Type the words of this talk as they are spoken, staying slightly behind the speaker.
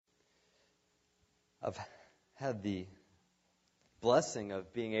I've had the blessing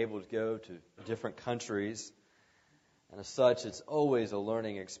of being able to go to different countries, and as such, it's always a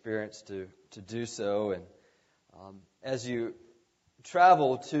learning experience to do so. And as you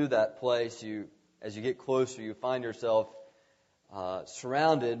travel to that place, as you get closer, you find yourself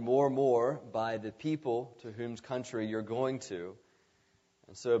surrounded more and more by the people to whose country you're going to.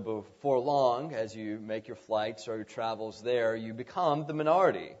 And so before long, as you make your flights or your travels there, you become the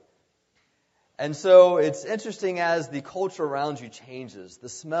minority. And so it's interesting as the culture around you changes, the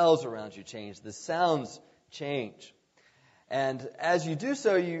smells around you change, the sounds change. And as you do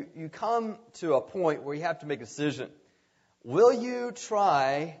so, you come to a point where you have to make a decision. Will you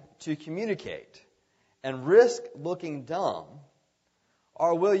try to communicate and risk looking dumb,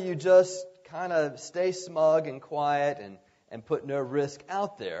 or will you just kind of stay smug and quiet and put no risk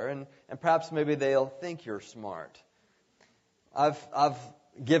out there, and perhaps maybe they'll think you're smart? I've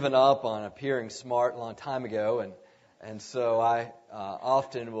given up on appearing smart a long time ago, and so I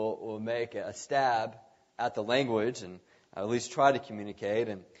often will make a stab at the language and at least try to communicate.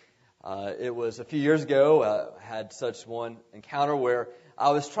 And it was a few years ago, I had such one encounter where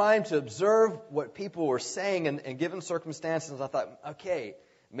I was trying to observe what people were saying, and given circumstances, I thought, okay,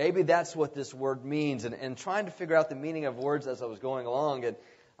 maybe that's what this word means, and trying to figure out the meaning of words as I was going along. And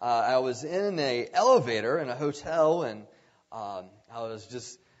I was in an elevator in a hotel, and I was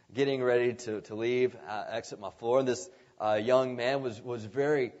just getting ready to leave, exit my floor, and this young man was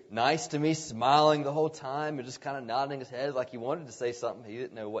very nice to me, smiling the whole time, and just kind of nodding his head like he wanted to say something. He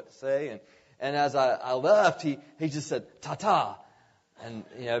didn't know what to say. And as I left, he just said, "Ta-ta." And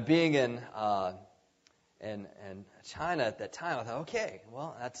being in China at that time, I thought, okay,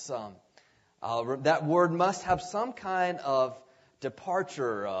 well, that's that word must have some kind of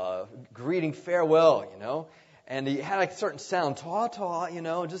departure, greeting, farewell, And he had a certain sound, ta-ta,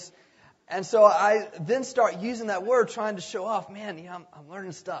 And so I then start using that word, trying to show off, man, I'm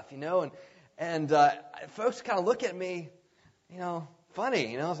learning stuff, And folks kind of look at me,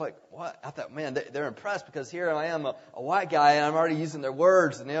 funny, I was like, what? I thought, man, they're impressed because here I am, a white guy, and I'm already using their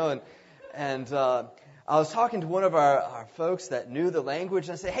words, And I was talking to one of our folks that knew the language,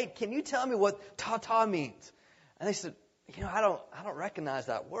 and I said, hey, can you tell me what ta-ta means? And they said, I don't recognize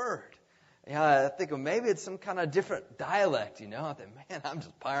that word. I think maybe it's some kind of different dialect, I thought, man, I'm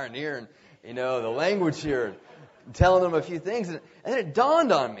just pioneering, the language here, and telling them a few things. And then it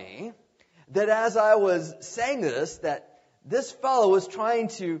dawned on me that as I was saying this, that this fellow was trying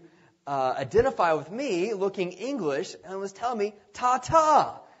to identify with me, looking English, and was telling me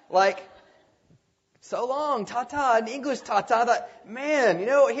ta-ta, like, so long, ta-ta, in English ta-ta. I thought, man,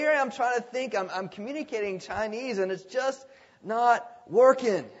 here I am trying to think I'm communicating Chinese, and it's just not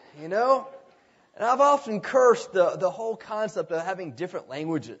working, And I've often cursed the whole concept of having different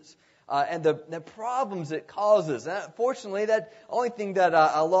languages and the problems it causes. And fortunately, that only thing that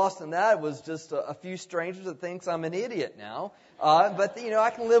I lost in that was just a few strangers that thinks I'm an idiot now. But I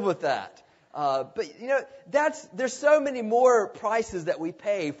can live with that. But there's so many more prices that we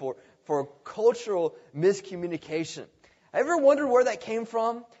pay for cultural miscommunication. Have you ever wondered where that came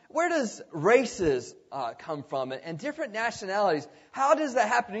from? Where does races come from and different nationalities? How does that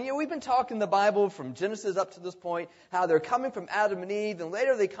happen? We've been talking the Bible from Genesis up to this point, how they're coming from Adam and Eve, and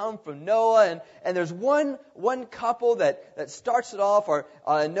later they come from Noah, and there's one couple that starts it off, or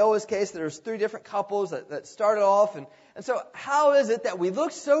in Noah's case, there's 3 different couples that started off, and so how is it that we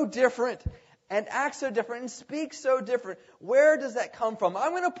look so different and act so different and speak so different? Where does that come from?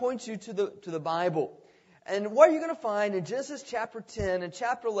 I'm going to point you to the Bible. And what you're going to find in Genesis chapter 10 and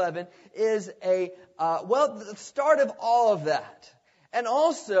chapter 11 is the start of all of that. And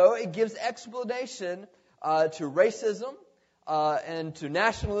also, it gives explanation to racism and to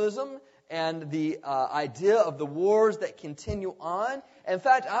nationalism and the idea of the wars that continue on. In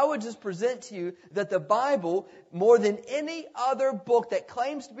fact, I would just present to you that the Bible, more than any other book that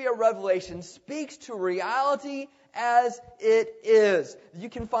claims to be a revelation, speaks to reality as it is. You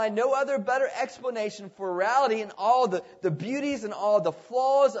can find no other better explanation for reality and all the beauties and all the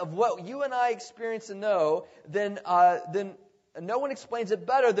flaws of what you and I experience and know than no one explains it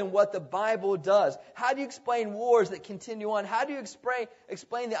better than what the Bible does. How do you explain wars that continue on? How do you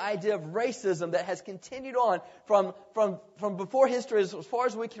explain the idea of racism that has continued on from before history as far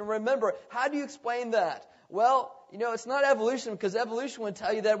as we can remember? How do you explain that? Well, it's not evolution, because evolution would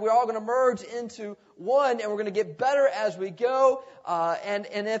tell you that we're all going to merge into one and we're going to get better as we go. And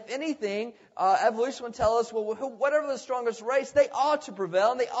if anything, evolution would tell us, well, whatever the strongest race, they ought to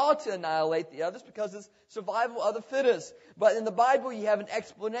prevail and they ought to annihilate the others because it's survival of the fittest. But in the Bible, you have an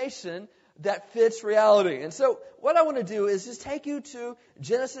explanation that fits reality. And so what I want to do is just take you to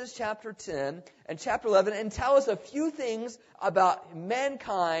Genesis chapter 10 and chapter 11 and tell us a few things about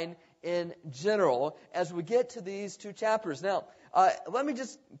mankind in general as we get to these two chapters. Now, let me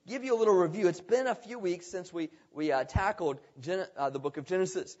just give you a little review. It's been a few weeks since we tackled the book of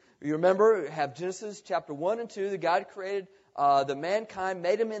Genesis. You remember, we have Genesis chapter 1 and 2, that God created the mankind,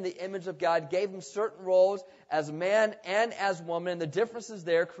 made him in the image of God, gave him certain roles as man and as woman, and the differences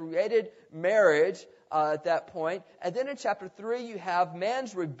there created marriage at that point. And then in chapter 3, you have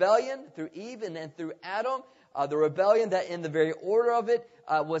man's rebellion through Eve and then through Adam. The rebellion that in the very order of it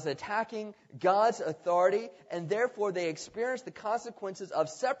was attacking God's authority, and therefore they experienced the consequences of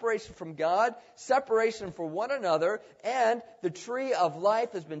separation from God, separation from one another, and the tree of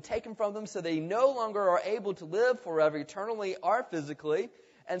life has been taken from them, so they no longer are able to live forever, eternally or physically.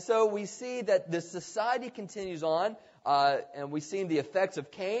 And so we see that this society continues on, and we see the effects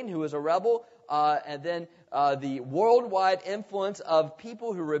of Cain, who was a rebel, and then the worldwide influence of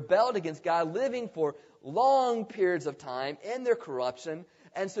people who rebelled against God, living for long periods of time in their corruption.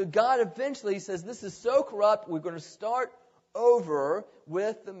 And so God eventually says, this is so corrupt, we're going to start over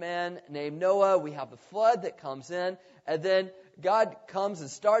with the man named Noah. We have the flood that comes in, and then God comes and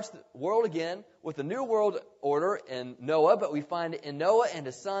starts the world again with a new world order in Noah, but we find in Noah and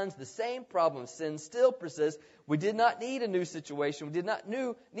his sons the same problem. Sin still persists. We did not need a new situation. We did not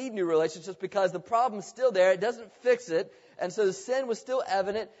need new relationships because the problem is still there. It doesn't fix it. And so the sin was still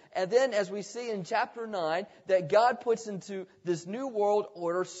evident. And then as we see in chapter 9, that God puts into this new world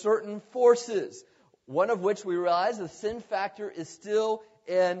order certain forces, one of which we realize the sin factor is still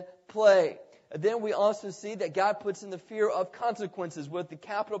in play. And then we also see that God puts in the fear of consequences with the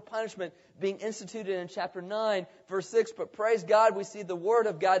capital punishment being instituted in chapter 9, verse 6. But praise God, we see the Word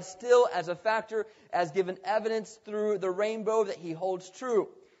of God still as a factor, as given evidence through the rainbow that He holds true.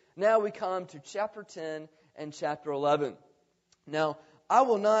 Now we come to chapter 10 and chapter 11. Now, I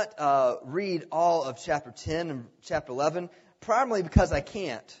will not read all of chapter 10 and chapter 11, primarily because I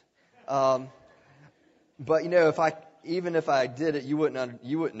can't. But, you know, even if I did it, you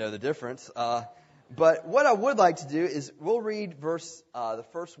wouldn't know the difference. But what I would like to do is we'll read the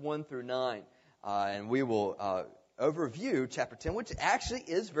first 1 through 9, and we will overview chapter 10, which actually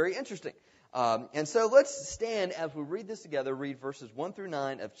is very interesting. And so let's stand as we read this together, read verses 1 through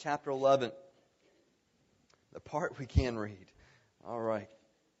 9 of chapter 11. The part we can read. All right.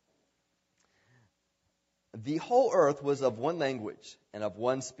 The whole earth was of one language and of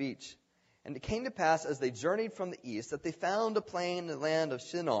one speech. And it came to pass as they journeyed from the east that they found a plain in the land of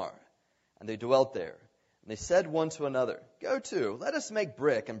Shinar, and they dwelt there. And they said one to another, Go to, let us make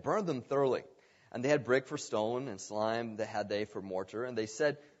brick and burn them thoroughly. And they had brick for stone, and slime that had they for mortar. And they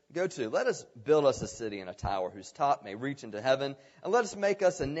said, Go to, let us build us a city and a tower whose top may reach into heaven, and let us make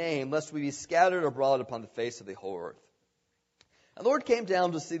us a name, lest we be scattered abroad upon the face of the whole earth. And the Lord came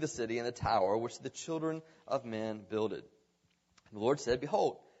down to see the city and the tower which the children of men builded. And the Lord said,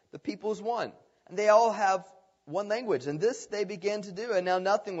 Behold, the people is one, and they all have one language. And this they began to do, and now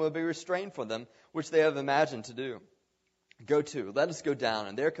nothing will be restrained from them, which they have imagined to do. Go to, let us go down,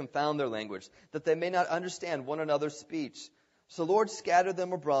 and there confound their language, that they may not understand one another's speech. So the Lord scattered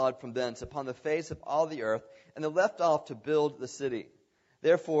them abroad from thence upon the face of all the earth, and they left off to build the city.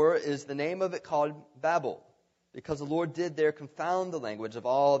 Therefore is the name of it called Babel, because the Lord did there confound the language of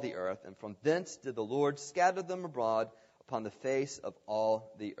all the earth, and from thence did the Lord scatter them abroad upon the face of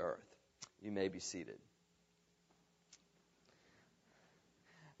all the earth. You may be seated.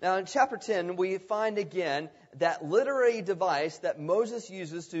 Now in chapter 10, we find again that literary device that Moses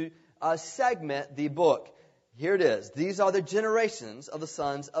uses to segment the book. Here it is. These are the generations of the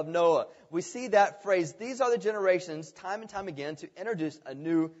sons of Noah. We see that phrase, these are the generations, time and time again to introduce a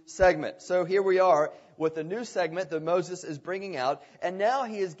new segment. So here we are with a new segment that Moses is bringing out. And now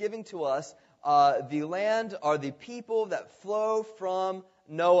he is giving to us the land or the people that flow from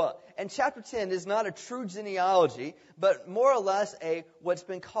Noah. And chapter 10 is not a true genealogy, but more or less what's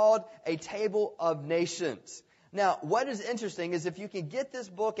been called a table of nations. Now, what is interesting is if you can get this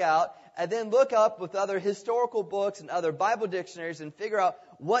book out and then look up with other historical books and other Bible dictionaries and figure out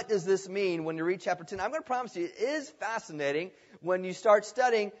what does this mean when you read chapter 10. I'm going to promise you it is fascinating when you start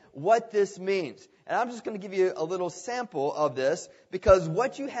studying what this means. And I'm just going to give you a little sample of this because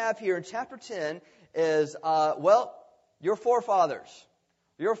what you have here in chapter 10 is, your forefathers.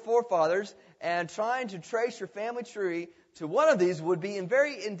 Your forefathers, and trying to trace your family tree to one of these would be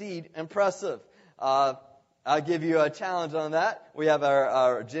very indeed impressive. I'll give you a challenge on that. We have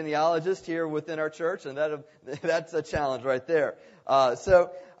our genealogist here within our church, and that's a challenge right there.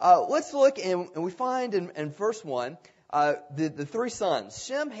 So let's look, and we find in verse 1, the three sons,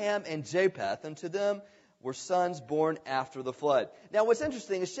 Shem, Ham, and Japheth, and to them were sons born after the flood. Now, what's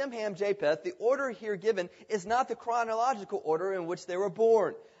interesting is Shem, Ham, Japheth, the order here given is not the chronological order in which they were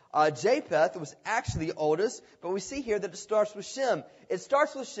born. Japheth was actually the oldest, but we see here that it starts with Shem. It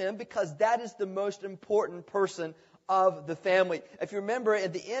starts with Shem because that is the most important person of the family. If you remember,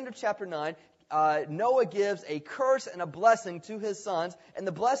 at the end of chapter 9, Noah gives a curse and a blessing to his sons, and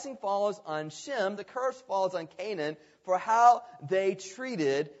the blessing follows on Shem, the curse falls on Canaan for how they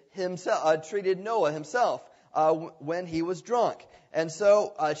treated Noah himself when he was drunk. And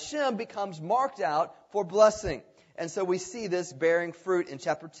so Shem becomes marked out for blessing. And so we see this bearing fruit in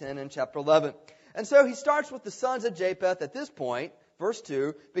chapter 10 and chapter 11. And so he starts with the sons of Japheth at this point, verse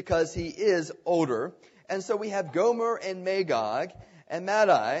 2, because he is older. And so we have Gomer and Magog, and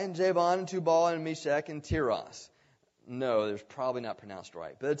Madai, and Javan, and Tubal, and Meshach, and Tiras. No, there's probably not pronounced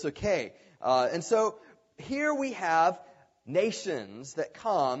right, but it's okay. And so here we have nations that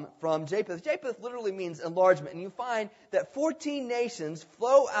come from Japheth. Japheth literally means enlargement, and you find that 14 nations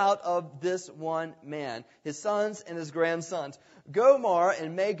flow out of this one man, his sons and his grandsons. Gomer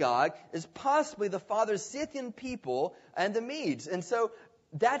and Magog is possibly the father of Scythian people and the Medes. And so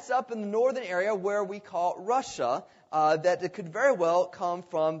that's up in the northern area where we call Russia, that it could very well come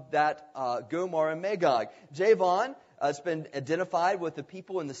from that Gomer and Magog. Javan has been identified with the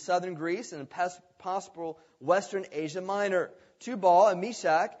people in the southern Greece and possible western Asia Minor. Tubal and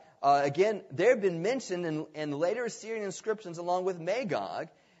Meshach, again, they've been mentioned in later Assyrian inscriptions along with Magog.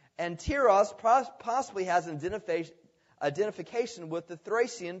 And Tiras possibly has an identification with the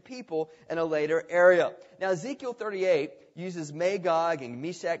Thracian people in a later area. Now, Ezekiel 38 uses Magog and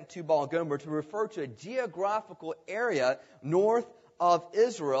Meshach and Tubal and Gomer to refer to a geographical area north of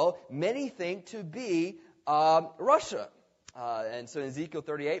Israel, many think to be Russia. And so in Ezekiel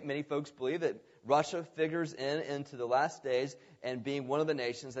 38, many folks believe that Russia figures into the last days and being one of the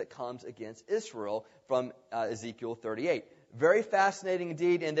nations that comes against Israel from Ezekiel 38. Very fascinating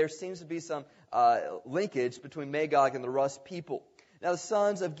indeed, and there seems to be some linkage between Magog and the Rus people. Now the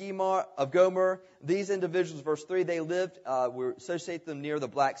sons of Gomer, these individuals, verse 3, they lived, we associate them near the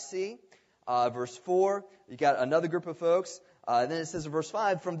Black Sea. Verse 4, you got another group of folks. Then it says in verse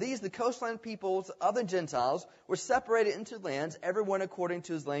 5, from these the coastline peoples of the Gentiles were separated into lands, everyone according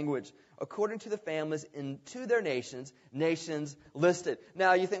to his language, according to the families, into their nations listed.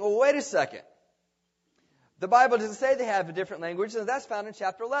 Now you think, well, wait a second. The Bible doesn't say they have a different language, and that's found in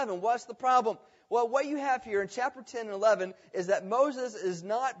chapter 11. What's the problem? Well, what you have here in chapter 10 and 11 is that Moses is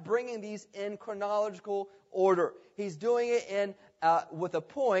not bringing these in chronological order. He's doing it with a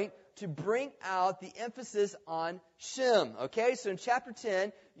point to bring out the emphasis on Shem. Okay, so in chapter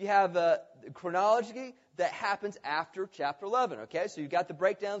 10, you have the chronology that happens after chapter 11. Okay, so you've got the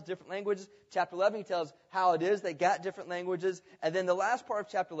breakdowns, different languages. Chapter 11, he tells how it is they got different languages. And then the last part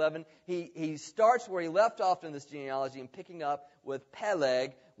of chapter 11, he starts where he left off in this genealogy and picking up with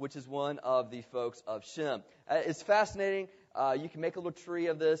Peleg, which is one of the folks of Shem. It's fascinating. You can make a little tree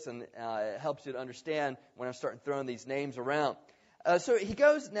of this, and it helps you to understand when I'm starting throwing these names around. So he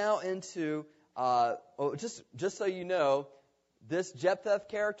goes now into, just so you know, this Jephthah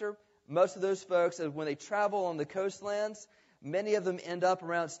character, most of those folks, when they travel on the coastlands, many of them end up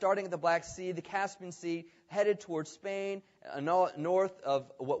around, starting at the Black Sea, the Caspian Sea, headed towards Spain, north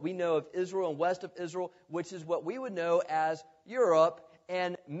of what we know of Israel and west of Israel, which is what we would know as Europe.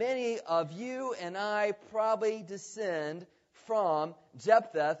 And many of you and I probably descend from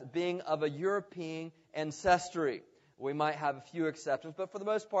Jephthah being of a European ancestry. We might have a few exceptions, but for the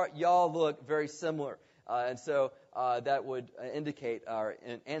most part, y'all look very similar. And so that would indicate our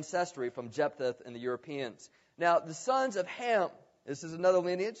ancestry from Jephthah and the Europeans. Now, the sons of Ham, this is another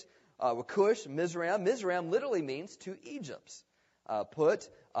lineage, were Cush, Mizraim. Mizraim literally means two Egypts.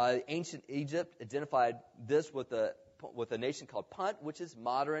 Ancient Egypt identified this with a nation called Punt, which is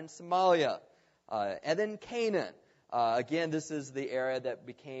modern Somalia. And then Canaan. Again, this is the area that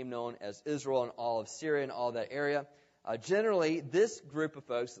became known as Israel and all of Syria and all that area. Generally, this group of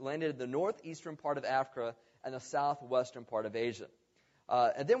folks landed in the northeastern part of Africa and the southwestern part of Asia.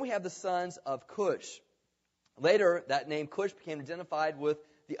 And then we have the sons of Cush. Later, that name Cush became identified with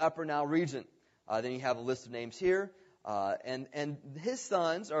the Upper Nile region. Then you have a list of names here. And his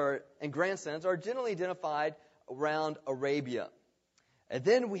sons and grandsons are generally identified around Arabia. And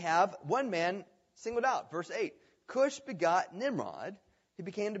then we have one man singled out, verse 8. Cush begot Nimrod. He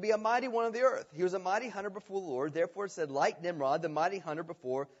became to be a mighty one of the earth. He was a mighty hunter before the Lord. Therefore it said, like Nimrod, the mighty hunter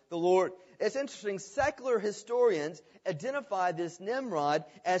before the Lord. It's interesting. Secular historians identify this Nimrod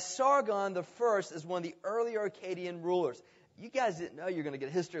as Sargon I as one of the earlier Akkadian rulers. You guys didn't know you're going to get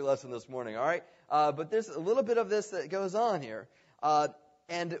a history lesson this morning, all right? But there's a little bit of this that goes on here.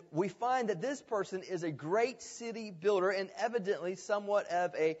 And we find that this person is a great city builder and evidently somewhat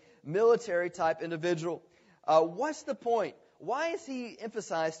of a military-type individual. What's the point? Why is he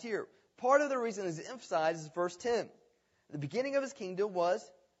emphasized here? Part of the reason he's emphasized is verse 10. The beginning of his kingdom was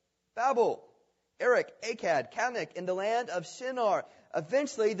Babel, Erech, Akkad, Calneh, in the land of Shinar.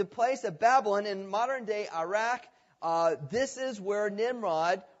 Eventually, the place of Babylon in modern-day Iraq, this is where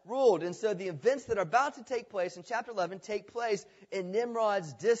Nimrod ruled. And so the events that are about to take place in chapter 11 take place in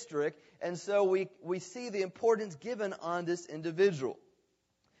Nimrod's district. And so we see the importance given on this individual.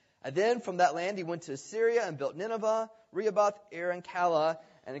 And then from that land, he went to Assyria and built Nineveh, Rehoboth, Ir, and Calah,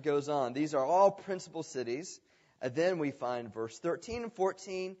 and it goes on. These are all principal cities. And then we find verse 13 and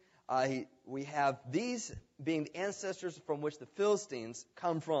 14. We have these being the ancestors from which the Philistines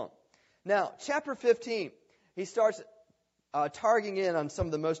come from. Now, chapter 15, he starts targeting in on some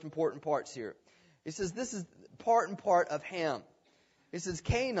of the most important parts here. He says this is part and part of Ham. He says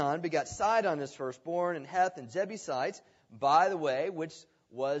Canaan begot Sidon his firstborn, and Heth and Jebusites, by the way, which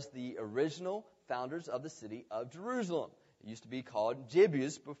was the original founders of the city of Jerusalem. It used to be called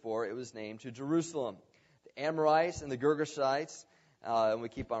Jebus before it was named to Jerusalem. The Amorites and the Girgashites, and we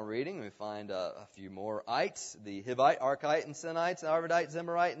keep on reading, and we find a few more ites, the Hivite, Archite, and Sinites, Arvadite,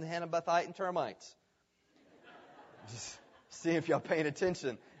 Zemarite, and Hanabathite, and Termites. Just see if y'all paying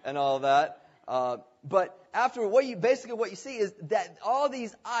attention and all that. But after what you see is that all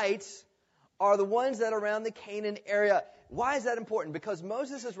these ites are the ones that are around the Canaan area. Why is that important? Because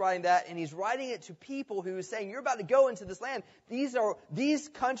Moses is writing that, and he's writing it to people who are saying, you're about to go into this land. These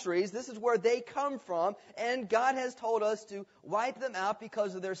countries, this is where they come from, and God has told us to wipe them out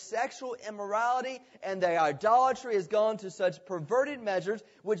because of their sexual immorality, and their idolatry has gone to such perverted measures,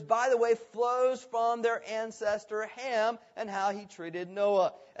 which, by the way, flows from their ancestor Ham and how he treated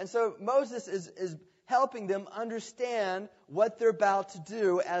Noah. And so Moses is helping them understand what they're about to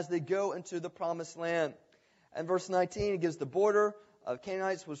do as they go into the promised land. And verse 19, it gives the border of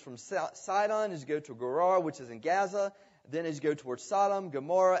Canaanites was from Sidon as you go to Gerar, which is in Gaza. Then as you go towards Sodom,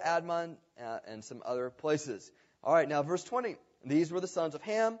 Gomorrah, Admon, and some other places. All right, now verse 20. These were the sons of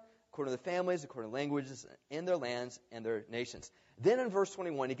Ham, according to the families, according to languages, in their lands and their nations. Then in verse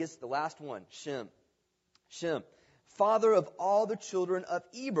 21, he gets to the last one, Shem. Shem, father of all the children of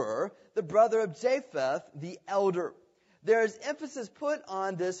Eber, the brother of Japheth, the elder. There is emphasis put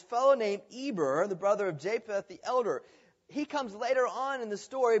on this fellow named Eber, the brother of Japheth, the elder. He comes later on in the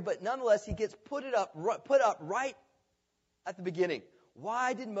story, but nonetheless, he gets put up right at the beginning.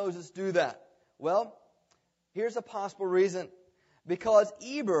 Why did Moses do that? Well, here's a possible reason. Because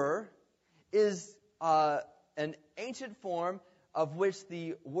Eber is an ancient form of which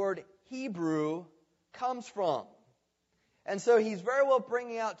the word Hebrew comes from. And so he's very well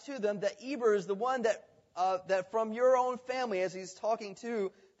bringing out to them that Eber is the one that from your own family, as he's talking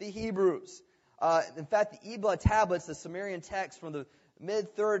to the Hebrews. In fact, the Ebla tablets, the Sumerian text from the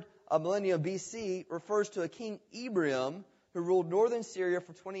mid-3rd millennium BC, refers to a king Ebrium who ruled northern Syria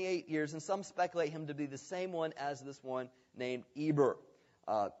for 28 years, and some speculate him to be the same one as this one named Eber.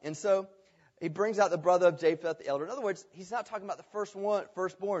 And so he brings out the brother of Japheth, the elder. In other words, he's not talking about the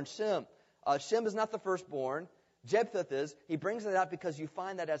firstborn, Shem. Shem is not the firstborn. Japheth is. He brings it out because you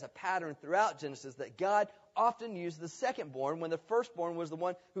find that as a pattern throughout Genesis that God often used the secondborn when the firstborn was the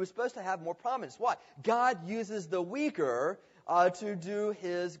one who was supposed to have more prominence. Why? God uses the weaker to do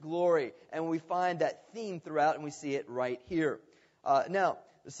His glory. And we find that theme throughout, and we see it right here. Now,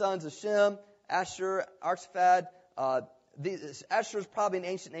 the sons of Shem, Asher, Arphaxad. Asher is probably an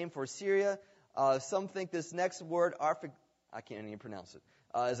ancient name for Assyria. Some think this next word, I can't even pronounce it.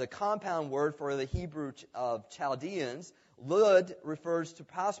 Is a compound word for the Hebrew of Chaldeans. Lud refers to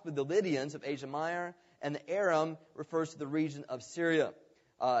possibly the Lydians of Asia Minor, and the Aram refers to the region of Syria.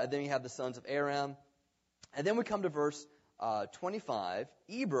 And then you have the sons of Aram. And then we come to verse 25.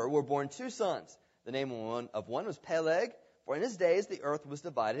 Eber were born 2 sons. The name of one was Peleg, for in his days the earth was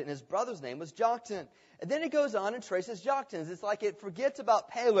divided, and his brother's name was Joktan. And then it goes on and traces Joktans. It's like it forgets about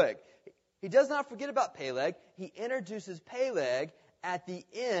Peleg. He does not forget about Peleg. He introduces Peleg at the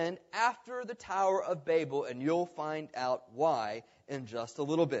end, after the Tower of Babel, and you'll find out why in just a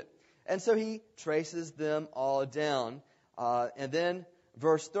little bit. And so he traces them all down. And then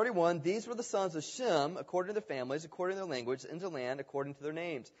verse 31, these were the sons of Shem, according to their families, according to their language, into land, according to their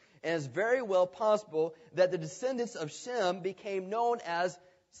names. And it's very well possible that the descendants of Shem became known as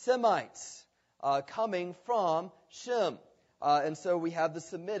Semites, coming from Shem. And so we have the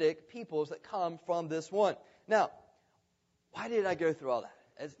Semitic peoples that come from this one. Now, why did I go through all that?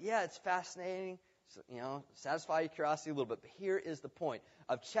 It's fascinating. satisfy your curiosity a little bit. But here is the point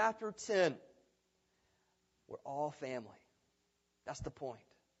of chapter 10. We're all family. That's the point.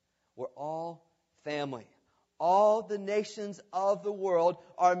 We're all family. All the nations of the world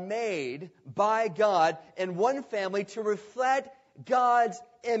are made by God in one family to reflect God's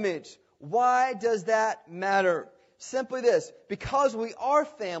image. Why does that matter? Simply this: because we are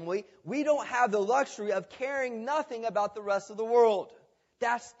family, we don't have the luxury of caring nothing about the rest of the world.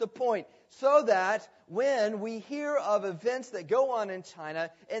 That's the point. So that when we hear of events that go on in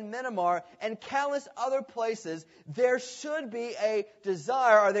China, in Myanmar, and countless other places, there should be a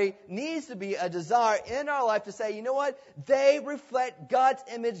desire, or there needs to be a desire in our life to say, you know what? They reflect God's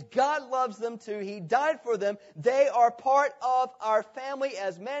image. God loves them too. He died for them. They are part of our family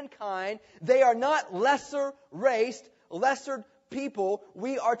as mankind. They are not lesser raced, lesser people.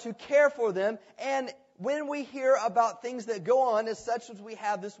 We are to care for them. And when we hear about things that go on, as such as we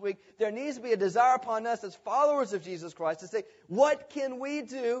have this week, there needs to be a desire upon us as followers of Jesus Christ to say, what can we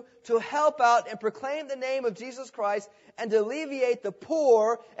do to help out and proclaim the name of Jesus Christ and to alleviate the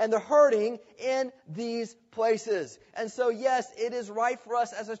poor and the hurting in these places? And so, yes, it is right for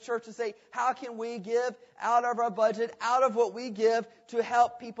us as a church to say, how can we give out of our budget, out of what we give, to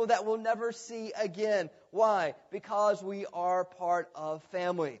help people that we'll never see again? Why? Because we are part of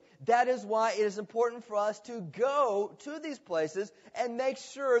family. That is why it is important for us to go to these places and make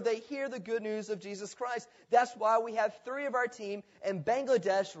sure they hear the good news of Jesus Christ. That's why we have 3 of our team in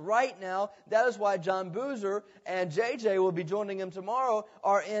Bangladesh right now. That is why John Boozer and JJ will be joining him tomorrow,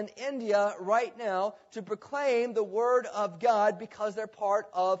 are in India right now to proclaim the Word of God, because they're part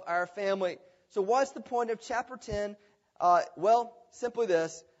of our family. So what's the point of chapter 10? Well, simply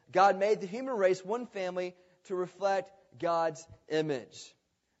this: God made the human race one family to reflect God's image.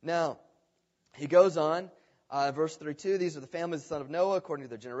 Now, he goes on, verse 32, these are the families of the son of Noah, according to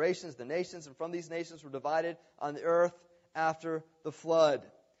their generations, the nations, and from these nations were divided on the earth after the flood.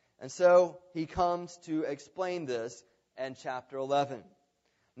 And so he comes to explain this in chapter 11.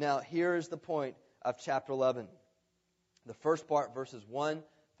 Now, here is the point of chapter 11. The first part, verses 1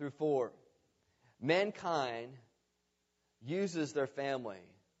 through 4. Mankind uses their family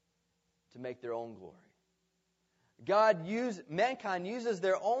to make their own glory. Mankind uses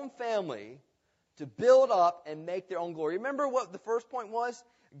their own family to build up and make their own glory. Remember what the first point was?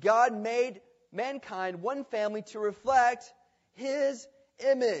 God made mankind one family to reflect His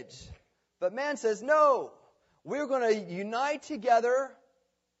image. But man says, no, we're going to unite together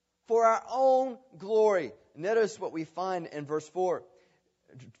for our own glory. Notice what we find in verse 4.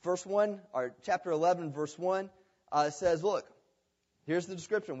 Verse 1, or chapter 11, verse 1, says, look, here's the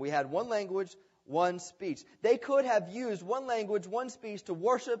description. We had one language, one speech. They could have used one language, one speech to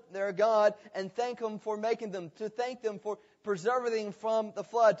worship their God and thank Him for making them, to thank them for preserving them from the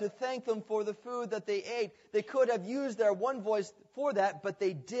flood, to thank them for the food that they ate. They could have used their one voice for that, but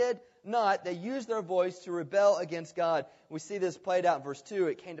they did not. They used their voice to rebel against God. We see this played out in verse 2.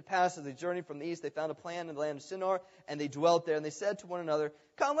 It came to pass as they journeyed from the east, they found a plan in the land of Shinar, and they dwelt there. And they said to one another,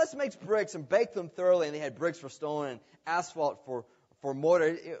 come, let's make bricks and bake them thoroughly. And they had bricks for stone and asphalt for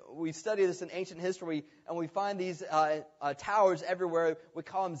mortar. We study this in ancient history, and we find these towers everywhere. We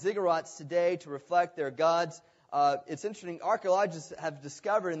call them ziggurats today to reflect their gods. It's interesting. Archaeologists have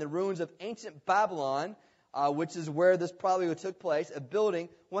discovered in the ruins of ancient Babylon, which is where this probably took place, a building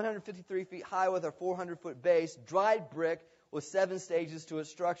 153 feet high with a 400-foot base, dried brick with 7 stages to its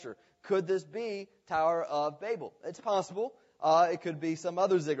structure. Could this be Tower of Babel? It's possible. It could be some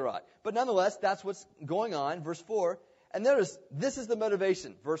other ziggurat. But nonetheless, that's what's going on. Verse 4. And notice, this is the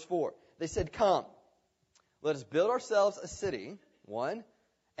motivation. Verse 4. They said, come, let us build ourselves a city, 1.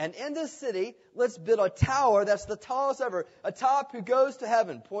 And in this city, let's build a tower that's the tallest ever, a top who goes to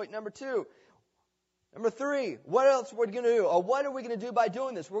heaven. Point number 2. Number 3, what else are we going to do? Or what are we going to do by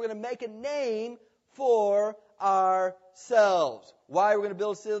doing this? We're going to make a name for ourselves. Why are we going to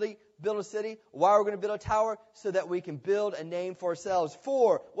build a city? Why are we going to build a tower? So that we can build a name for ourselves.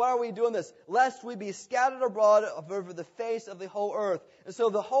 4, why are we doing this? Lest we be scattered abroad over the face of the whole earth. And so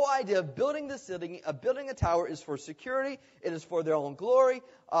the whole idea of building the city, of building a tower, is for security. It is for their own glory.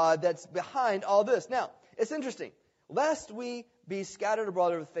 That's behind all this. Now, it's interesting. Lest we be scattered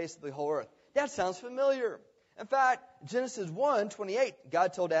abroad over the face of the whole earth. That sounds familiar. In fact, Genesis 1:28,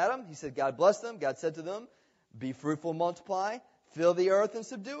 God told Adam, He said, God blessed them. God said to them, be fruitful, multiply, fill the earth and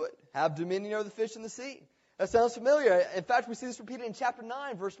subdue it. Have dominion over the fish in the sea. That sounds familiar. In fact, we see this repeated in chapter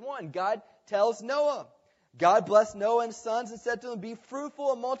 9, verse 1. God tells Noah. God blessed Noah and his sons and said to them, be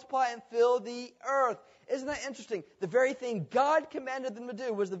fruitful and multiply and fill the earth. Isn't that interesting? The very thing God commanded them to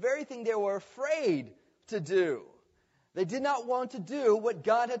do was the very thing they were afraid to do. They did not want to do what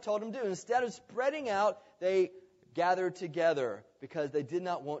God had told them to do. Instead of spreading out, they gathered together because they did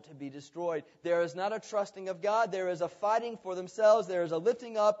not want to be destroyed. There is not a trusting of God. There is a fighting for themselves. There is a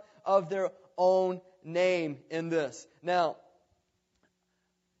lifting up of their own name in this. Now,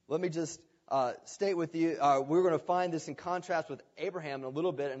 let me just state with you, we're going to find this in contrast with Abraham in a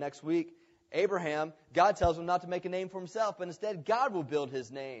little bit, and next week. Abraham, God tells him not to make a name for himself, but instead God will build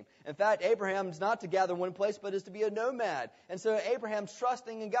his name. In fact, Abraham is not to gather in one place, but is to be a nomad. And so Abraham's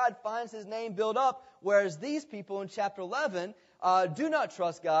trusting in God finds his name built up, whereas these people in chapter 11 do not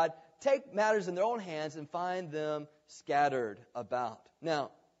trust God, take matters in their own hands, and find them scattered about.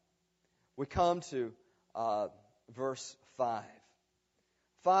 Now, we come to verse 5.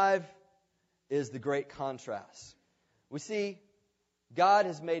 5 is the great contrast. We see God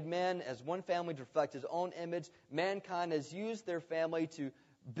has made man as one family to reflect His own image. Mankind has used their family to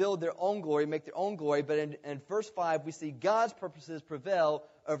build their own glory, make their own glory. But in verse 5, we see God's purposes prevail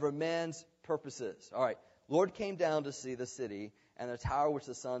over man's purposes. All right, Lord came down to see the city and the tower which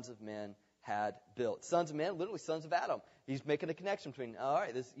the sons of men had built. Sons of men, literally sons of Adam. He's making a connection between, all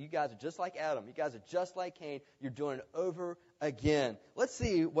right, you guys are just like Adam. You guys are just like Cain. You're doing it over again. Let's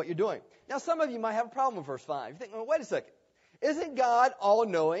see what you're doing. Now, some of you might have a problem with verse 5. You think, well, wait a second. Isn't God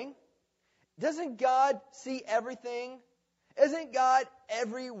all-knowing? Doesn't God see everything? Isn't God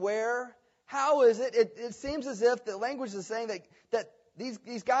everywhere? How is it? It seems as if the language is saying that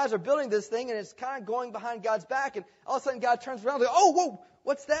these guys are building this thing and it's kind of going behind God's back, and all of a sudden God turns around and goes, oh, whoa,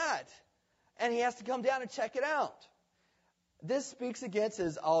 what's that? And He has to come down and check it out. This speaks against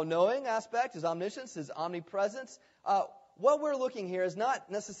His all-knowing aspect, His omniscience, His omnipresence. What we're looking here is not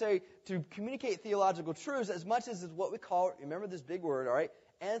necessary to communicate theological truths as much as is what we call, remember this big word, all right,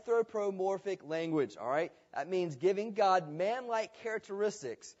 anthropomorphic language, all right? That means giving God man-like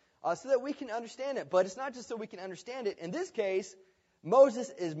characteristics so that we can understand it. But it's not just so we can understand it. In this case,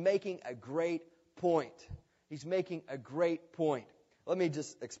 Moses is making a great point. He's making a great point. Let me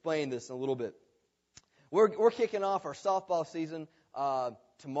just explain this in a little bit. We're kicking off our softball season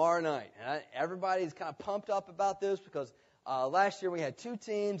tomorrow night. And everybody's kind of pumped up about this because last year we had 2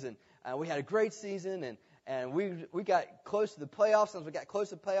 teams and we had a great season and we got close to the playoffs. As we got close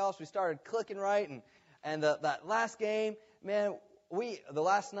to the playoffs, we started clicking right. And that last game, man, the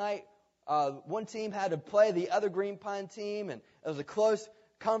last night, one team had to play the other Green Pine team, and it was a close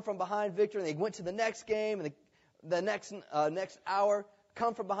come from behind victory. And they went to the next game, and the next hour,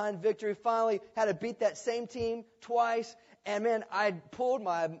 come from behind victory. Finally had to beat that same team twice. And man, I pulled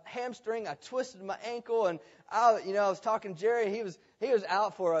my hamstring, I twisted my ankle, and I was talking to Jerry, and he was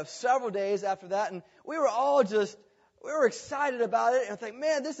out for several days after that, and we were all we were excited about it, and I think,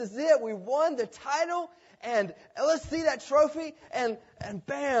 man, this is it. We won the title, and let's see that trophy, and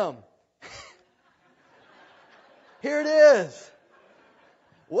bam, here it is.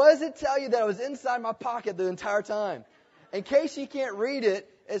 What does it tell you that it was inside my pocket the entire time? In case you can't read it,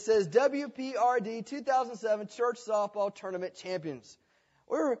 it says WPRD 2007 Church Softball Tournament Champions.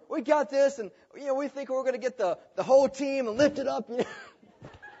 We got this, and we think we're going to get the whole team and lift it up.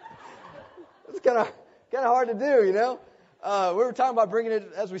 It's kind of hard to do, We were talking about bringing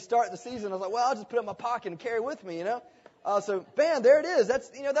it as we start the season. I was like, well, I'll just put it in my pocket and carry it with me, So, bam, there it is.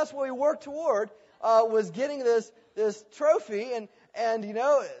 That's what we worked toward, was getting this trophy, and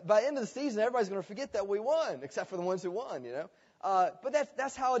by the end of the season, everybody's going to forget that we won, except for the ones who won, But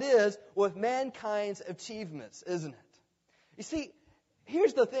that's how it is with mankind's achievements, isn't it? You see,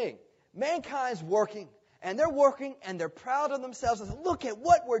 here's the thing. Mankind's working, and they're proud of themselves. And say, look at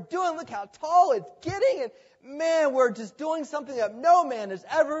what we're doing. Look how tall it's getting. And man, we're just doing something that no man has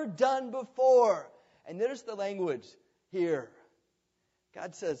ever done before. And notice the language here.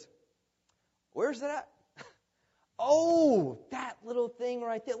 God says, where's that? Oh, that little thing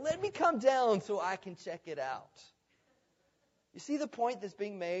right there. Let me come down so I can check it out. You see the point that's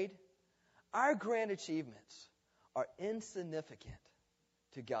being made? Our grand achievements are insignificant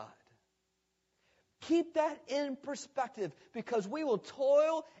to God. Keep that in perspective, because we will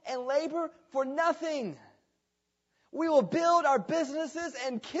toil and labor for nothing. We will build our businesses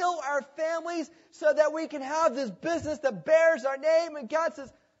and kill our families so that we can have this business that bears our name. And God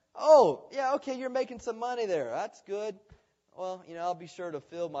says, oh, yeah, okay, you're making some money there. That's good. Well, I'll be sure to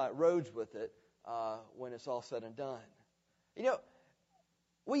fill my roads with it when it's all said and done.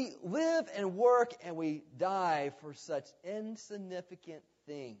 We live and work and we die for such insignificant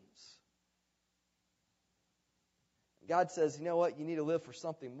things. God says, you know what? You need to live for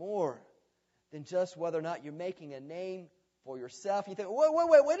something more than just whether or not you're making a name for yourself. You think,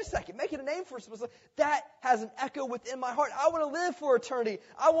 wait a second, making a name for yourself. That has an echo within my heart. I want to live for eternity.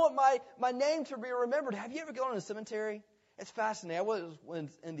 I want my name to be remembered. Have you ever gone to a cemetery? It's fascinating. I was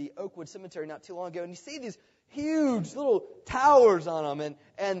in the Oakwood Cemetery not too long ago, and you see these huge little towers on them,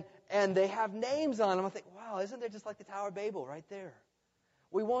 and they have names on them. I think, wow, isn't that just like the Tower of Babel right there?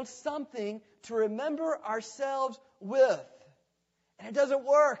 We want something to remember ourselves with. And it doesn't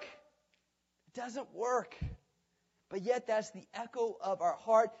work. It doesn't work. But yet that's the echo of our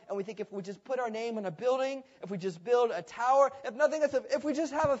heart. And we think if we just put our name on a building, if we just build a tower, if nothing else, if we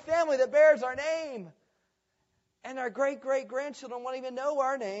just have a family that bears our name, and our great-great-grandchildren won't even know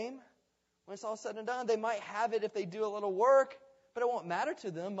our name, when it's all said and done, they might have it if they do a little work, but it won't matter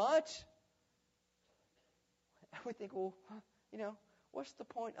to them much. And we think, well, what's the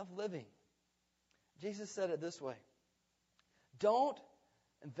point of living? Jesus said it this way. Don't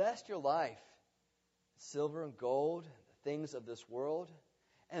invest your life in silver and gold, the things of this world.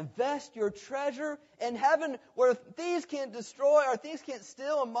 Invest your treasure in heaven where thieves can't destroy, or thieves can't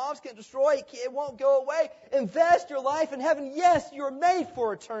steal, and mobs can't destroy. It won't go away. Invest your life in heaven. Yes, you're made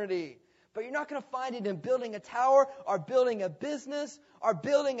for eternity. But you're not going to find it in building a tower, or building a business, or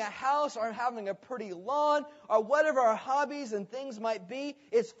building a house, or having a pretty lawn, or whatever our hobbies and things might be.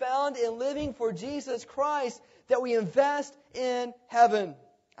 It's found in living for Jesus Christ that we invest in heaven.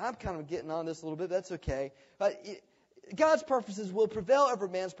 I'm kind of getting on this a little bit. That's okay. But God's purposes will prevail over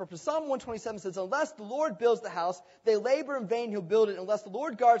man's purpose. Psalm 127 says, unless the Lord builds the house, they labor in vain who build it. Unless the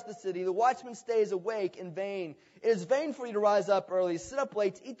Lord guards the city, the watchman stays awake in vain. It is vain for you to rise up early, sit up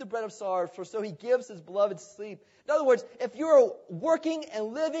late, to eat the bread of sorrows, for so he gives his beloved sleep. In other words, if you're working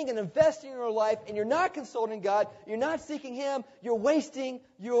and living and investing in your life, and you're not consulting God, you're not seeking Him, you're wasting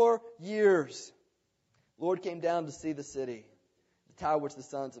your years. The Lord came down to see the city, the tower which the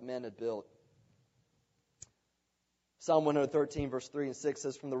sons of men had built. Psalm 113, verse 3 and 6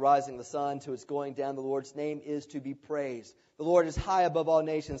 says, from the rising of the sun to its going down, the Lord's name is to be praised. The Lord is high above all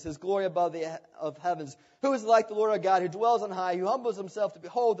nations, His glory above the of heavens. Who is like the Lord our God, who dwells on high, who humbles Himself to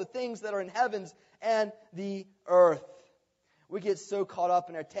behold the things that are in heavens and the earth. We get so caught up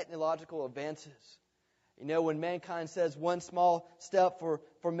in our technological advances. When mankind says one small step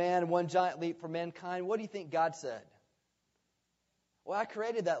for man, one giant leap for mankind, what do you think God said? Well, I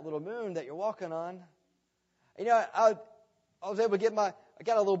created that little moon that you're walking on. I was able to I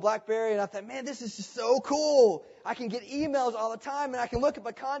got a little BlackBerry, and I thought, man, this is just so cool. I can get emails all the time, and I can look at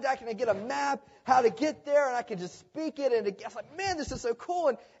my contact, and I get a map, how to get there, and I can just speak it. And I was like, man, this is so cool.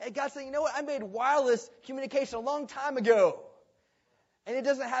 And God said, you know what? I made wireless communication a long time ago. And it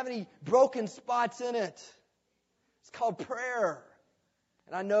doesn't have any broken spots in it. It's called prayer.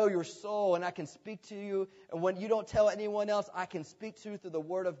 And I know your soul, and I can speak to you. And when you don't tell anyone else, I can speak to you through the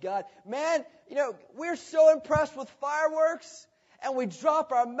Word of God. Man, we're so impressed with fireworks, and we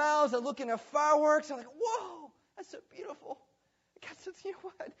drop our mouths and look into fireworks, and I'm like, whoa, that's so beautiful. God says, you know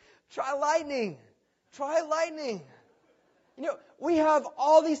what? Try lightning. Try lightning. We have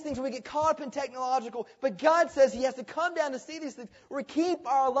all these things. We get caught up in technological, but God says He has to come down to see these things. We keep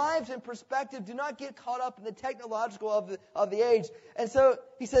our lives in perspective. Do not get caught up in the technological of the age. And so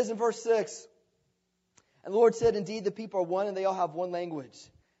He says in verse 6, and the Lord said, indeed, the people are one, and they all have one language.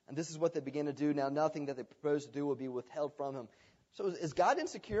 And this is what they begin to do. Now, nothing that they propose to do will be withheld from Him. So is God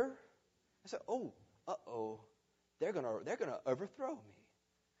insecure? I said, they're gonna overthrow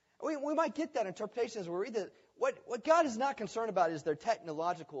me. We might get that interpretation as we read that. What God is not concerned about is their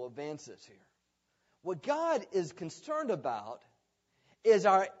technological advances here. What God is concerned about is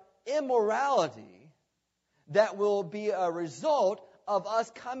our immorality that will be a result of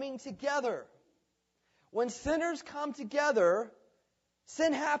us coming together. When sinners come together,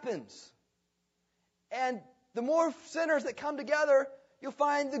 sin happens. And the more sinners that come together, you'll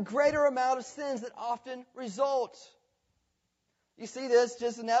find the greater amount of sins that often result. You see this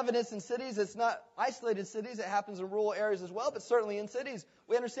just in evidence in cities. It's not isolated cities. It happens in rural areas as well, but certainly in cities.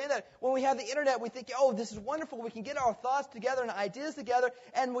 We understand that. When we have the internet, we think, this is wonderful. We can get our thoughts together and ideas together,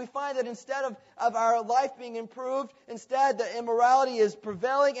 and we find that instead of our life being improved, instead the immorality is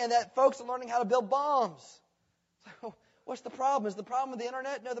prevailing, and that folks are learning how to build bombs. So what's the problem? Is the problem with the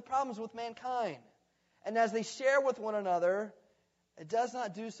internet? No, the problem is with mankind. And as they share with one another, it does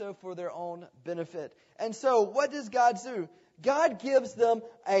not do so for their own benefit. And so what does God do? God gives them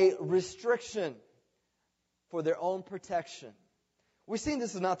a restriction for their own protection. We've seen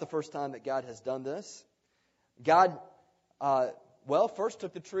this is not the first time that God has done this. God, first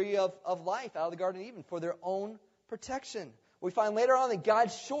took the tree of life out of the Garden of Eden for their own protection. We find later on that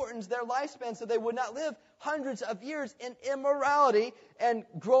God shortens their lifespan so they would not live hundreds of years in immorality and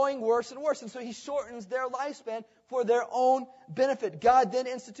growing worse and worse. And so He shortens their lifespan for their own benefit. God then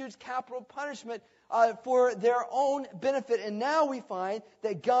institutes capital punishment for their own benefit. and now we find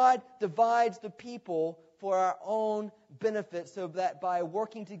that God divides the people for our own benefit, so that by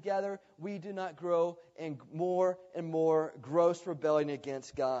working together, we do not grow in more and more gross rebellion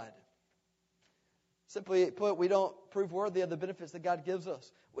against God. Simply put, we don't prove worthy of the benefits that God gives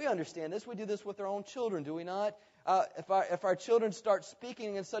us. We understand this. We do this with our own children, do we not? If our children start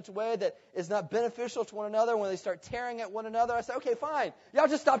speaking in such a way that is not beneficial to one another, when they start tearing at one another, I say, okay, fine. Y'all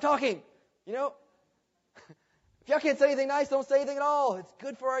just stop talking. You know? If y'all can't say anything nice, don't say anything at all. It's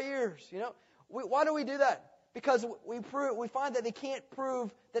good for our ears. You know? Why do we do that? Because we find that they can't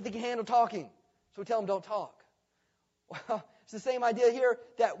prove that they can handle talking. So we tell them, don't talk. Well, it's the same idea here,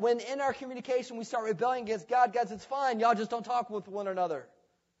 that when in our communication we start rebelling against God, God says, it's fine, y'all just don't talk with one another.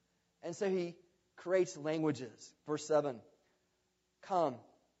 And so He creates languages. Verse 7. Come,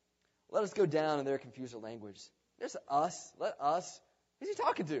 let us go down in their confused language. There's us. Let us. Who's He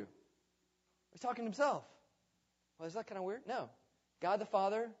talking to? He's talking to Himself. Well, is that kind of weird? No. God the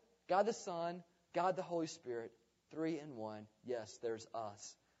Father, God the Son, God the Holy Spirit, 3 in 1. Yes, there's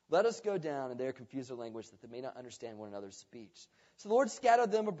us. Let us go down in their confused language, that they may not understand one another's speech. So the Lord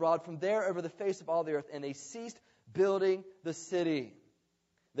scattered them abroad from there over the face of all the earth, and they ceased building the city.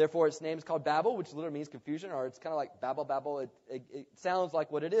 Therefore, its name is called Babel, which literally means confusion, or it's kind of like Babel. It sounds like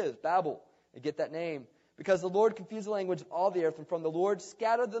what it is, Babel. They get that name. Because the Lord confused the language of all the earth, and from the Lord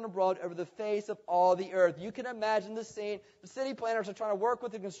scattered them abroad over the face of all the earth. You can imagine the scene. The city planners are trying to work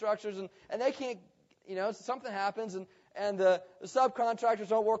with the constructors, and they can't, something happens, and the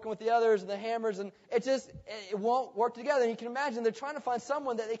subcontractors aren't working with the others, and the hammers, and it won't work together. And you can imagine they're trying to find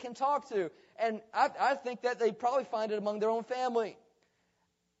someone that they can talk to. And I think that they probably find it among their own family.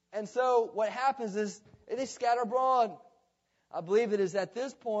 And so what happens is they scatter abroad. I believe it is at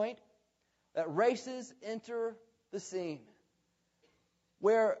this point that races enter the scene,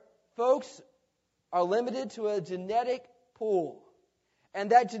 where folks are limited to a genetic pool.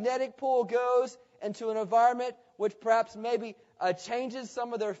 And that genetic pool goes into an environment which perhaps maybe changes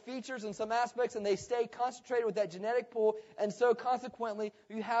some of their features and some aspects, and they stay concentrated with that genetic pool. And so consequently,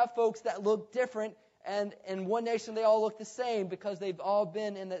 you have folks that look different, and in one nation they all look the same because they've all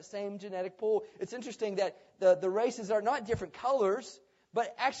been in that same genetic pool. It's interesting that the races are not different colors,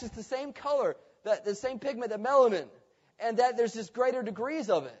 but actually it's the same color, the same pigment, the melanin, and that there's just greater degrees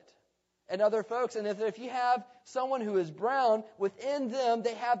of it. And other folks, and if you have someone who is brown, within them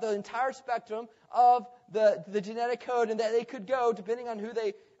they have the entire spectrum of the genetic code, and that they could go, depending on who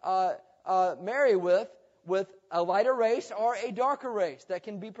they marry with a lighter race or a darker race that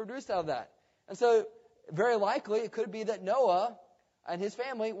can be produced out of that. And so very likely it could be that Noah and his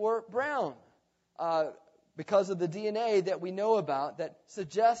family were brown because of the DNA that we know about that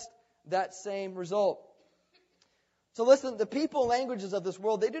suggests that same result. So listen, the people and languages of this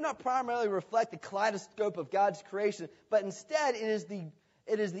world, they do not primarily reflect the kaleidoscope of God's creation, but instead it is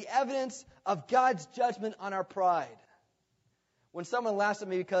the evidence of God's judgment on our pride. When someone laughs at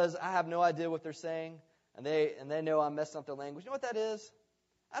me because I have no idea what they're saying, and they know I'm messing up their language, you know what that is?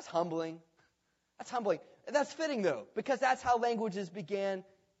 That's humbling. That's humbling. And that's fitting, though, because that's how languages began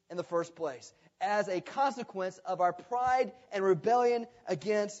in the first place, as a consequence of our pride and rebellion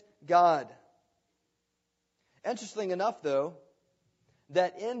against God. Interesting enough, though,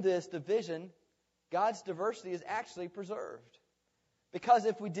 that in this division, God's diversity is actually preserved. Because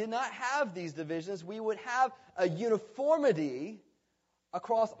if we did not have these divisions, we would have a uniformity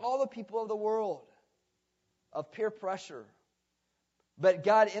across all the people of the world of peer pressure. But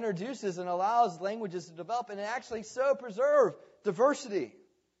God introduces and allows languages to develop and actually so preserve diversity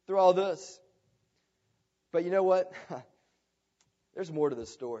through all this. But you know what? There's more to this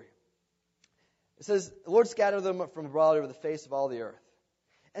story. It says, the Lord scattered them from abroad over the face of all the earth.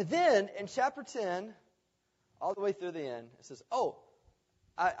 And then, in chapter 10, all the way through the end, it says,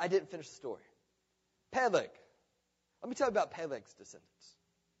 I didn't finish the story. Peleg. Let me tell you about Peleg's descendants.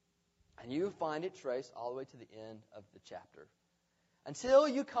 And you find it traced all the way to the end of the chapter. Until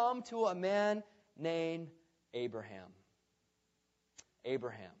you come to a man named Abraham.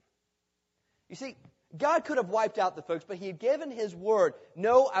 Abraham. You see, God could have wiped out the folks, but He had given His word.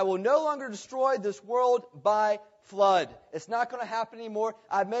 No, I will no longer destroy this world by flood. It's not going to happen anymore.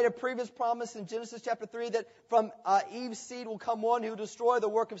 I've made a previous promise in Genesis chapter 3 that from Eve's seed will come one who will destroy the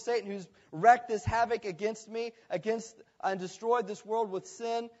work of Satan, who's wreaked this havoc against me, and destroyed this world with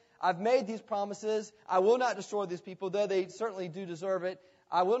sin. I've made these promises. I will not destroy these people, though they certainly do deserve it.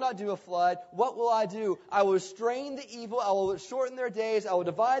 I will not do a flood. What will I do? I will restrain the evil. I will shorten their days. I will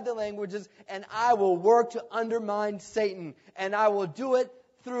divide the languages. And I will work to undermine Satan. And I will do it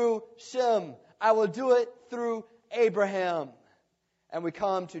through Shem. I will do it through Abraham. And we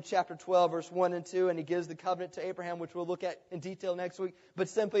come to chapter 12, verse 1 and 2, and he gives the covenant to Abraham, which we'll look at in detail next week. But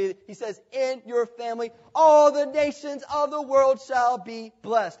simply, he says, in your family, all the nations of the world shall be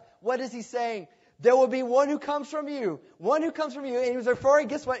blessed. What is he saying? There will be one who comes from you. One who comes from you. And he was referring,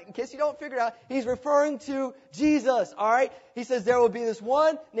 guess what? In case you don't figure it out, he's referring to Jesus. All right? He says there will be this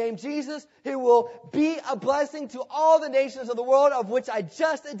one named Jesus who will be a blessing to all the nations of the world, of which I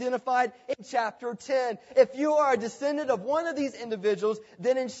just identified in chapter 10. If you are a descendant of one of these individuals,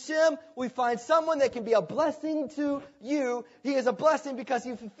 then in Shem we find someone that can be a blessing to you. He is a blessing because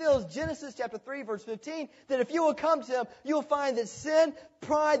he fulfills Genesis chapter 3, verse 15, that if you will come to him, you will find that sin,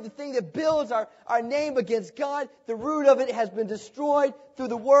 pride, the thing that builds our name against God, the root of it has been destroyed through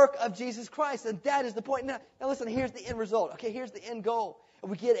the work of Jesus Christ. And that is the point. Now listen, here's the end result. Okay, here's the end goal. And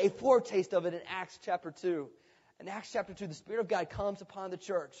we get a foretaste of it in Acts chapter 2. In Acts chapter 2, the Spirit of God comes upon the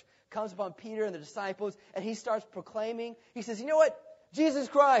church, comes upon Peter and the disciples, and he starts proclaiming. He says, you know what? Jesus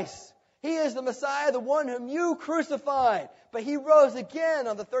Christ, he is the Messiah, the one whom you crucified. But he rose again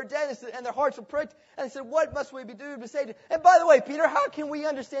on the third day, and their hearts were pricked. And they said, what must we be doing to save you? And by the way, Peter, how can we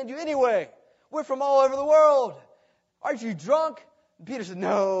understand you anyway? We're from all over the world. Aren't you drunk? And Peter said,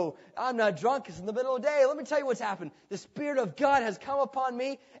 no, I'm not drunk. It's in the middle of the day. Let me tell you what's happened. The Spirit of God has come upon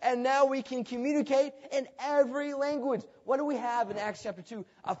me, and now we can communicate in every language. What do we have in Acts chapter 2?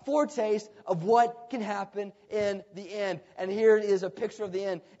 A foretaste of what can happen in the end. And here is a picture of the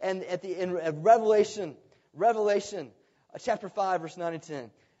end. And at the end of Revelation, chapter 5, verse 9 and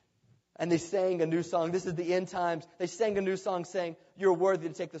 10. And they sang a new song. This is the end times. They sang a new song saying, you're worthy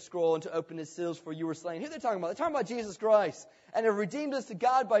to take the scroll and to open its seals, for you were slain. Who are they talking about? They're talking about Jesus Christ. And have redeemed us to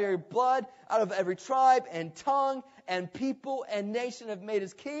God by your blood out of every tribe and tongue and people and nation, have made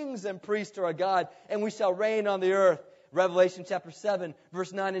us kings and priests to our God, and we shall reign on the earth. Revelation chapter 7,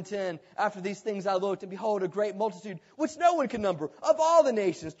 verse 9 and 10. After these things I looked, and behold, a great multitude, which no one can number, of all the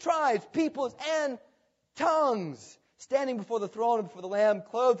nations, tribes, peoples, and tongues, standing before the throne and before the Lamb,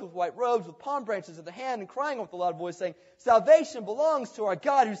 clothed with white robes, with palm branches in the hand, and crying with a loud voice, saying, salvation belongs to our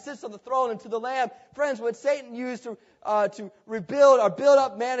God who sits on the throne and to the Lamb. Friends, what Satan used to rebuild or build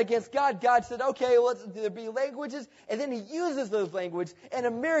up man against God, God said, okay, let there be languages. And then he uses those languages, and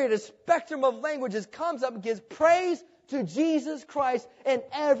a myriad, a spectrum of languages comes up and gives praise to Jesus Christ in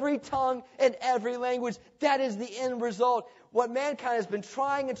every tongue and every language. That is the end result. What mankind has been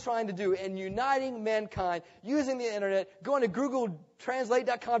trying to do in uniting mankind, using the internet, going to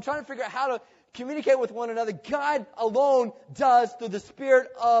GoogleTranslate.com, trying to figure out how to communicate with one another. God alone does through the Spirit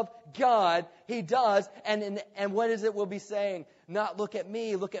of God. He does. And what is it we'll be saying? Not look at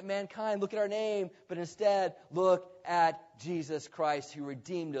me, look at mankind, look at our name, but instead look at Jesus Christ who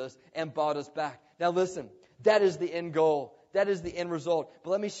redeemed us and bought us back. Now listen, that is the end goal. That is the end result. But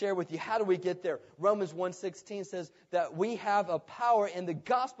let me share with you, how do we get there? Romans 1:16 says that we have a power in the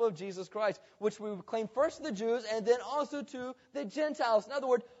gospel of Jesus Christ, which we proclaim first to the Jews and then also to the Gentiles. In other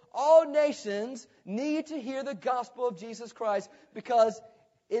words, all nations need to hear the gospel of Jesus Christ because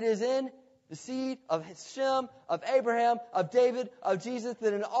it is in the seed of Shem, of Abraham, of David, of Jesus,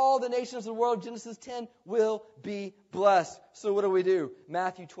 that in all the nations of the world, Genesis 10, will be blessed. So what do?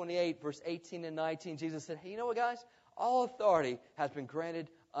 Matthew 28, verse 18 and 19, Jesus said, hey, you know what, guys? All authority has been granted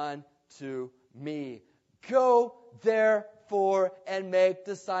unto me. Go, therefore, and make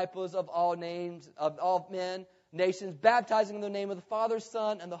disciples of all names, of all men, nations, baptizing in the name of the Father,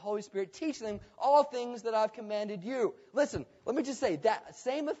 Son, and the Holy Spirit, teaching them all things that I've commanded you. Listen, let me just say, that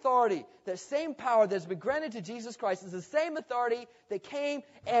same authority, that same power that's been granted to Jesus Christ is the same authority that came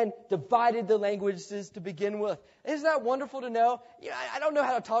and divided the languages to begin with. Isn't that wonderful to know? I don't know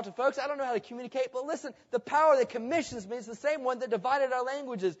how to talk to folks. I don't know how to communicate. But listen, the power that commissions me is the same one that divided our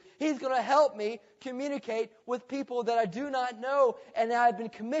languages. He's going to help me communicate with people that I do not know. And I've been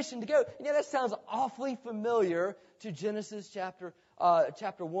commissioned to go. That sounds awfully familiar to Genesis chapter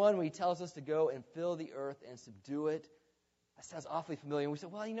 1, where he tells us to go and fill the earth and subdue it. That sounds awfully familiar. And we say,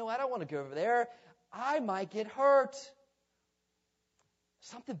 well, I don't want to go over there. I might get hurt.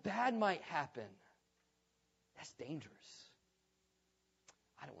 Something bad might happen. That's dangerous.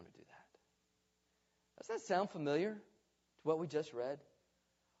 I don't want to do that. Does that sound familiar to what we just read?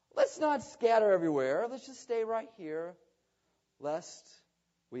 Let's not scatter everywhere. Let's just stay right here, lest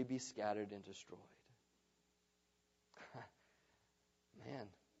we be scattered and destroyed. Man,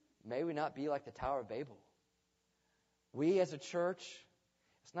 may we not be like the Tower of Babel. We as a church,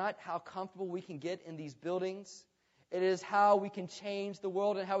 it's not how comfortable we can get in these buildings. It is how we can change the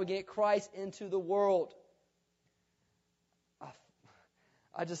world and how we get Christ into the world.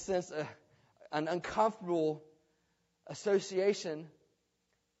 I just sense an uncomfortable association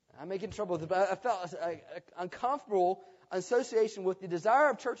I may get in trouble with it, but I felt uncomfortable association with the desire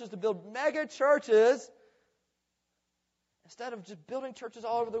of churches to build mega churches instead of just building churches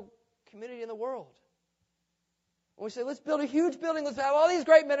all over the community in the world. When we say, let's build a huge building, let's have all these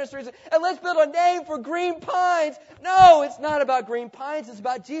great ministries, and let's build a name for Green Pines. No, it's not about Green Pines. It's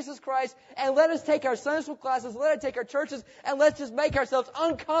about Jesus Christ. And let us take our Sunday school classes, let us take our churches, and let's just make ourselves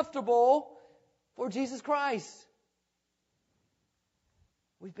uncomfortable for Jesus Christ.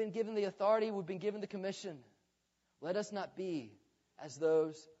 We've been given the authority. We've been given the commission. Let us not be as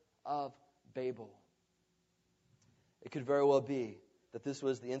those of Babel. It could very well be that this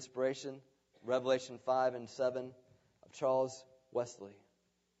was the inspiration, Revelation 5 and 7, of Charles Wesley,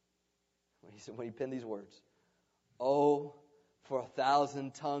 when he penned these words. Oh, for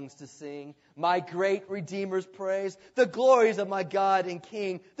 1,000 tongues to sing my great Redeemer's praise, the glories of my God and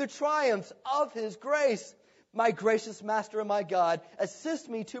King, the triumphs of His grace. My gracious Master and my God, assist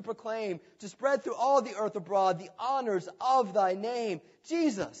me to proclaim, to spread through all the earth abroad the honors of Thy name.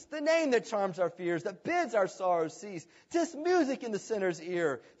 Jesus, the name that charms our fears, that bids our sorrows cease. 'Tis music in the sinner's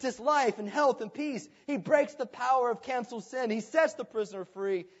ear. 'Tis life and health and peace. He breaks the power of canceled sin. He sets the prisoner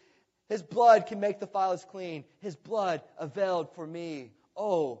free. His blood can make the vilest clean. His blood availed for me.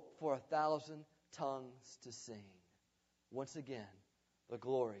 Oh, for 1,000 tongues to sing. Once again, the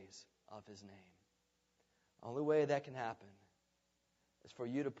glories of His name. The only way that can happen is for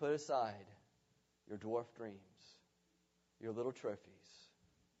you to put aside your dwarf dreams, your little trophies,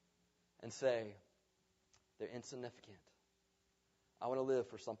 and say, they're insignificant. I want to live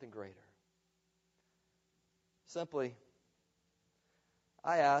for something greater. Simply,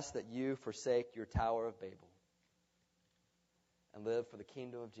 I ask that you forsake your Tower of Babel and live for the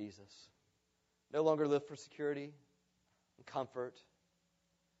kingdom of Jesus. No longer live for security and comfort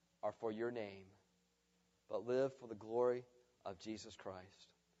or for your name, but live for the glory of Jesus Christ.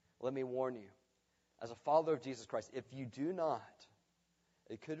 Let me warn you, as a follower of Jesus Christ, if you do not,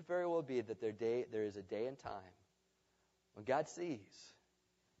 it could very well be that there is a day and time when God sees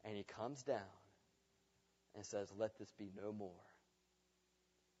and He comes down and says, let this be no more.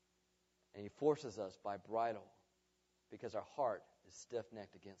 And He forces us by bridle because our heart is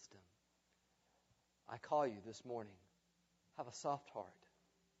stiff-necked against Him. I call you this morning, have a soft heart.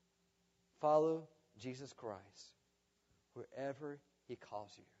 Follow Jesus Christ wherever He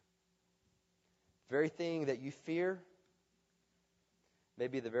calls you. The very thing that you fear may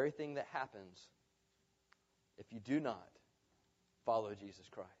be the very thing that happens if you do not follow Jesus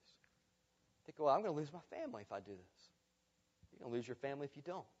Christ. Think, well, I'm going to lose my family if I do this. You're going to lose your family if you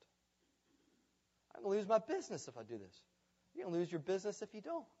don't. I'm going to lose my business if I do this. You're going to lose your business if you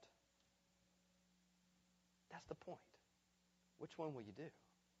don't. That's the point. Which one will you do?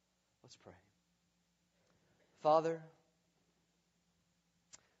 Let's pray. Father,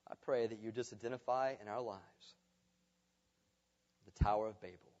 I pray that you just identify in our lives the Tower of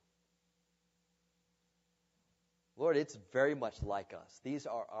Babel. Lord, it's very much like us. These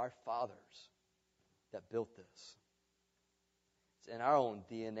are our fathers that built this. It's in our own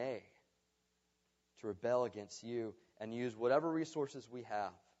DNA to rebel against you and use whatever resources we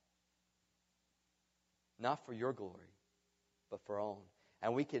have, not for your glory, but for our own.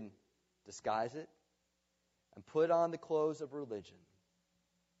 And we can disguise it and put on the clothes of religion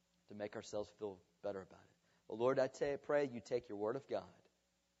to make ourselves feel better about it. But Lord, I pray you take your word of God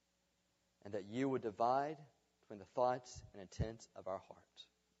and that you would divide between the thoughts and intents of our hearts.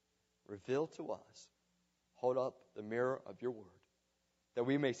 Reveal to us, hold up the mirror of your word, that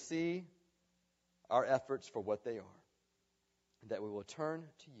we may see our efforts for what they are, and that we will turn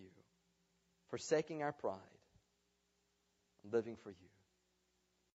to you, forsaking our pride and living for you.